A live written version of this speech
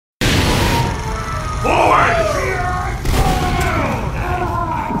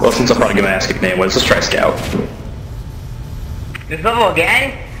Well, since I'm probably gonna ask your name, let's try Scout. This level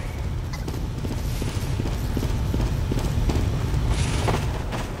again?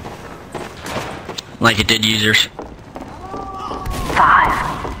 Like it did, users. 5,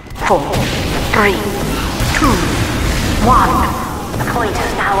 4, 3, 2, 1. The point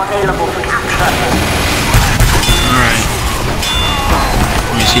is now available for capture. Alright.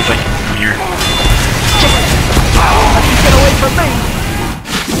 Let me see if I can come here. Get away from me!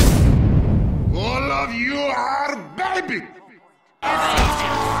 All of you are baby!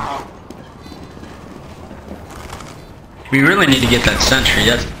 We really need to get that sentry.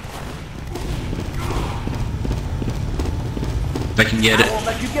 That's... If I can get it. I won't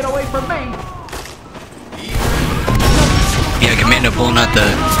let you get away from me! Yeah, Commando pulling out the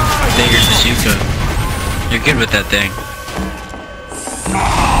Vader's bazooka. You're good with that thing.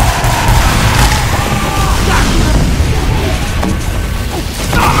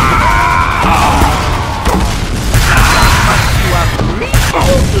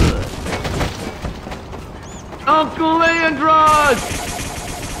 Uncle Leandros!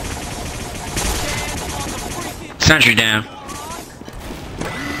 Sentry down.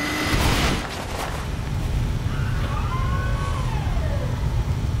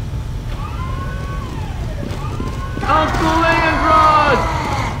 Uncle Leandros!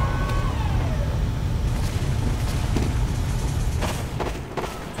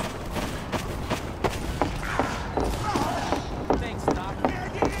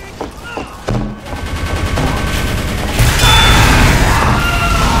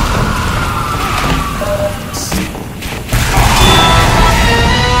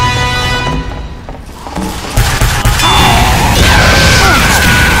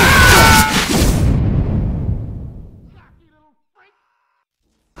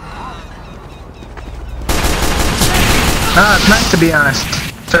 It's nice to be on a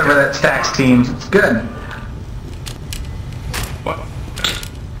server that stacks teams. It's good. What?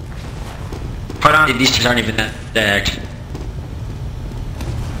 Quite honestly, these teams aren't even that stacked.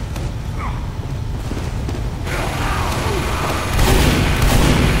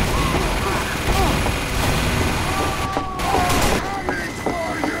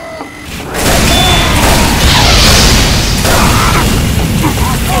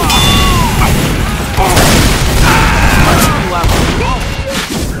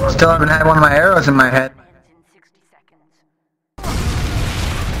 Still haven't had one of my arrows in my head.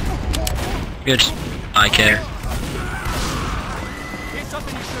 Good. I care.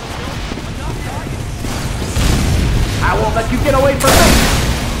 I won't let you get away from me!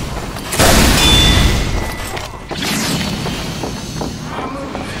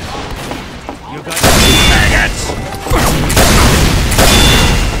 You got maggots!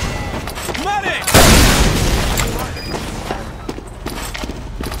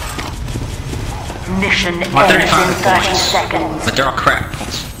 Mission ends in 35 30 points. seconds. But they're all crap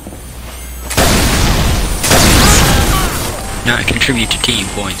points. Now I contribute to team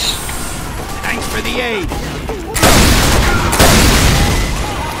points. Thanks for the aid!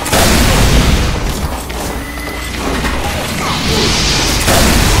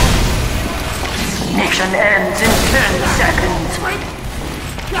 Mission ends in 10 seconds. 5,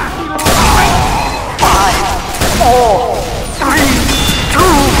 4, 3, 2,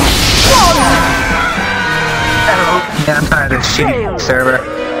 1. Yeah, I'm tired of this shitty server.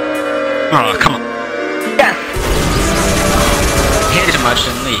 Oh, come on. Yes! Hit as much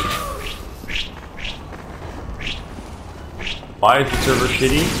and leave. Why is the server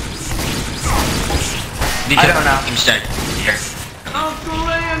shitty? I don't know. I'm stuck here. Uncle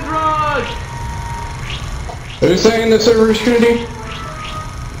Leandros! Who's saying the server is shitty?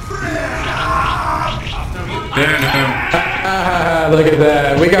 Look at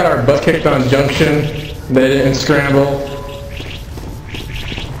that. We got our butt kicked on Junction. They didn't scramble.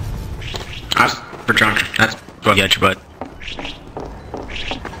 I was for drunk. That's what you got your butt.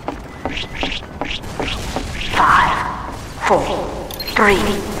 5, 4, 3,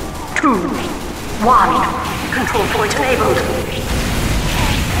 2, 1. Control point enabled.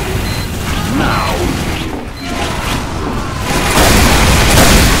 Now,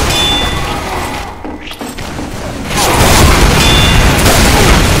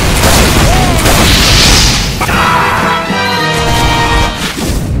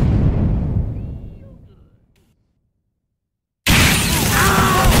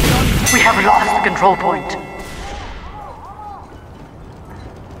 We have lost the control point.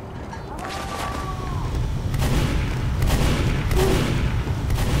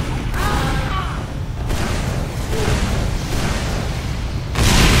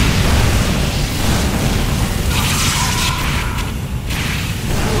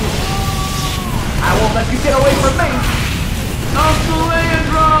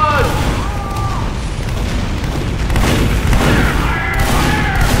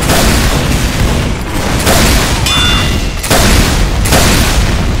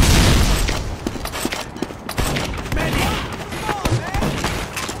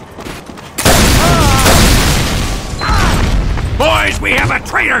 a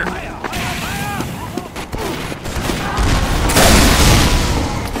traitor!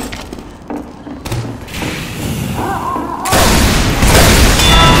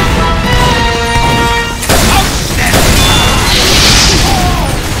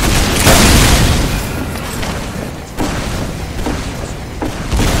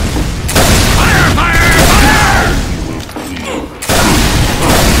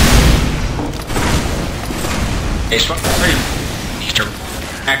 Ace one, three. Easter.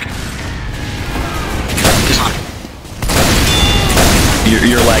 Back. Just on.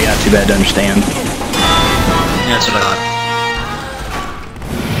 You're lagging out too bad to understand. Yeah, that's what I thought.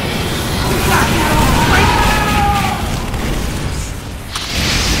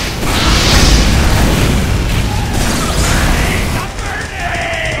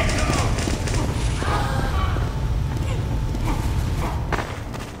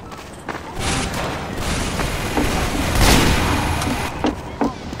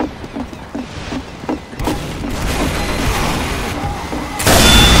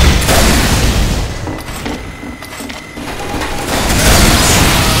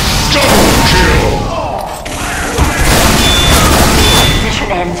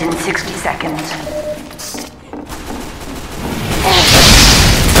 Ends in 60 seconds.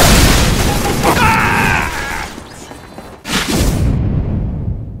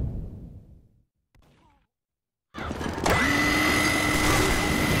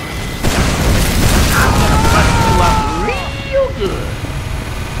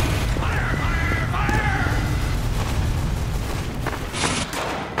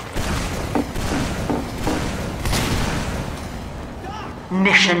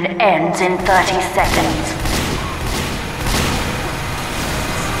 Mission ends in 30 seconds.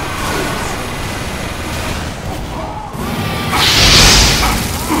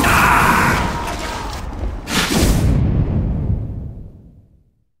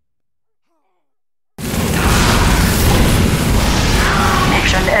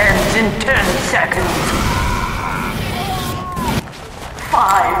 Mission ends in 10 seconds.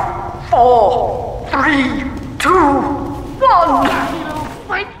 5, 4, 3, 2, 1.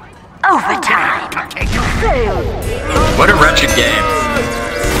 Overtime! You failed! What a wretched game.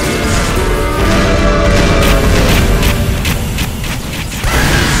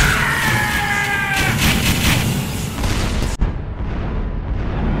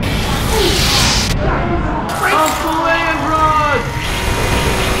 Uncle Androd!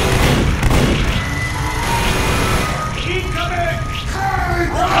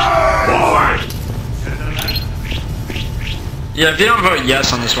 Yeah, if you don't vote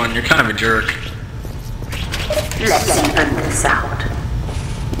yes on this one, you're kind of a jerk. Let's even this out.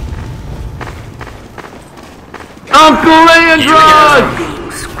 Uncle Androd!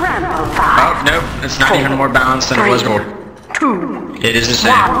 Being scrambled Oh, nope, it's not even more balanced than it was before. 2, It is the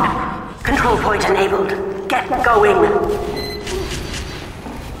same. 1. Control point enabled. Get going.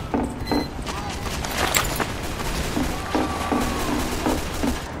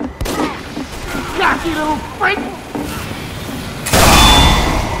 Cocky little freak!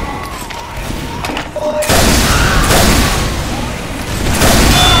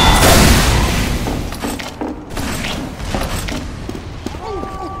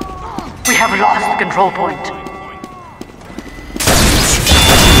 We have lost the control point.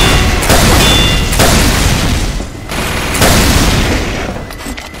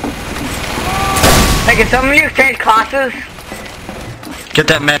 Hey, can some of you exchange classes? Get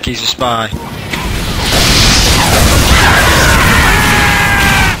that mech, he's a spy.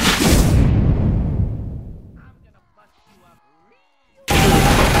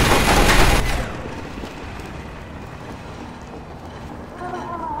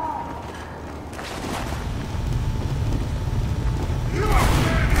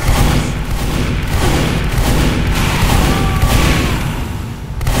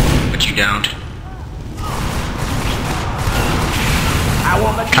 But you don't.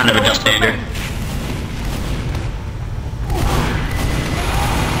 Kind of a just standard.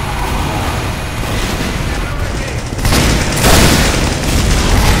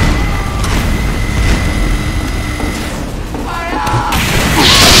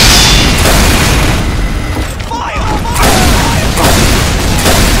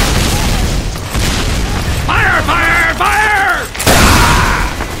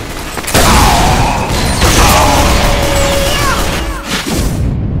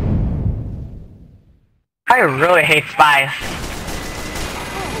 I really hate spies.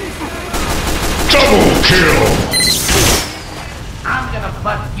 Double kill! I'm gonna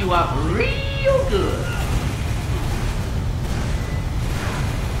bust you up real good.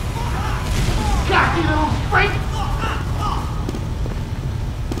 Cocky little freak!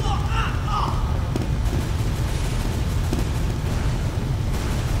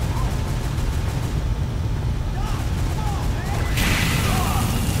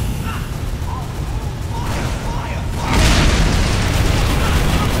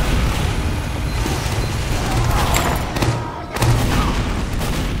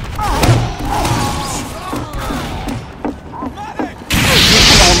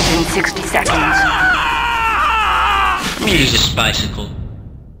 bicycle.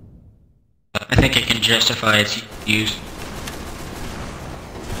 I think it can justify its use.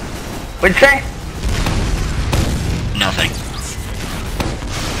 What'd you say? Nothing.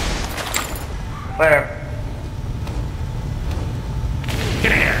 Whatever.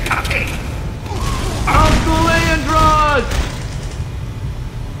 Get here, Cocky! Uncle Andros!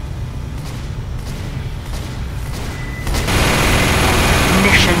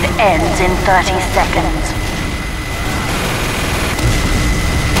 Mission ends in 30 seconds.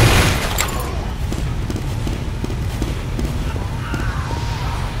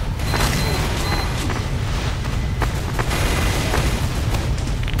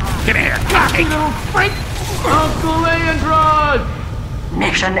 Get here, Cocky! Little freak! Uncle Andros!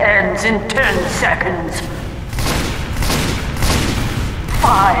 Mission ends in 10 seconds.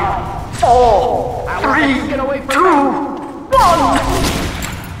 5, 4, 3, 2, 1.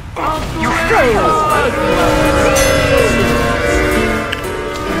 You failed!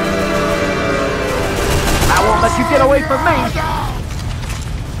 I won't let you get away from me!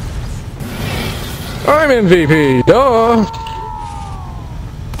 I'm MVP, duh!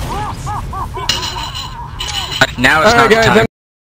 Now it's Alright not guys, time.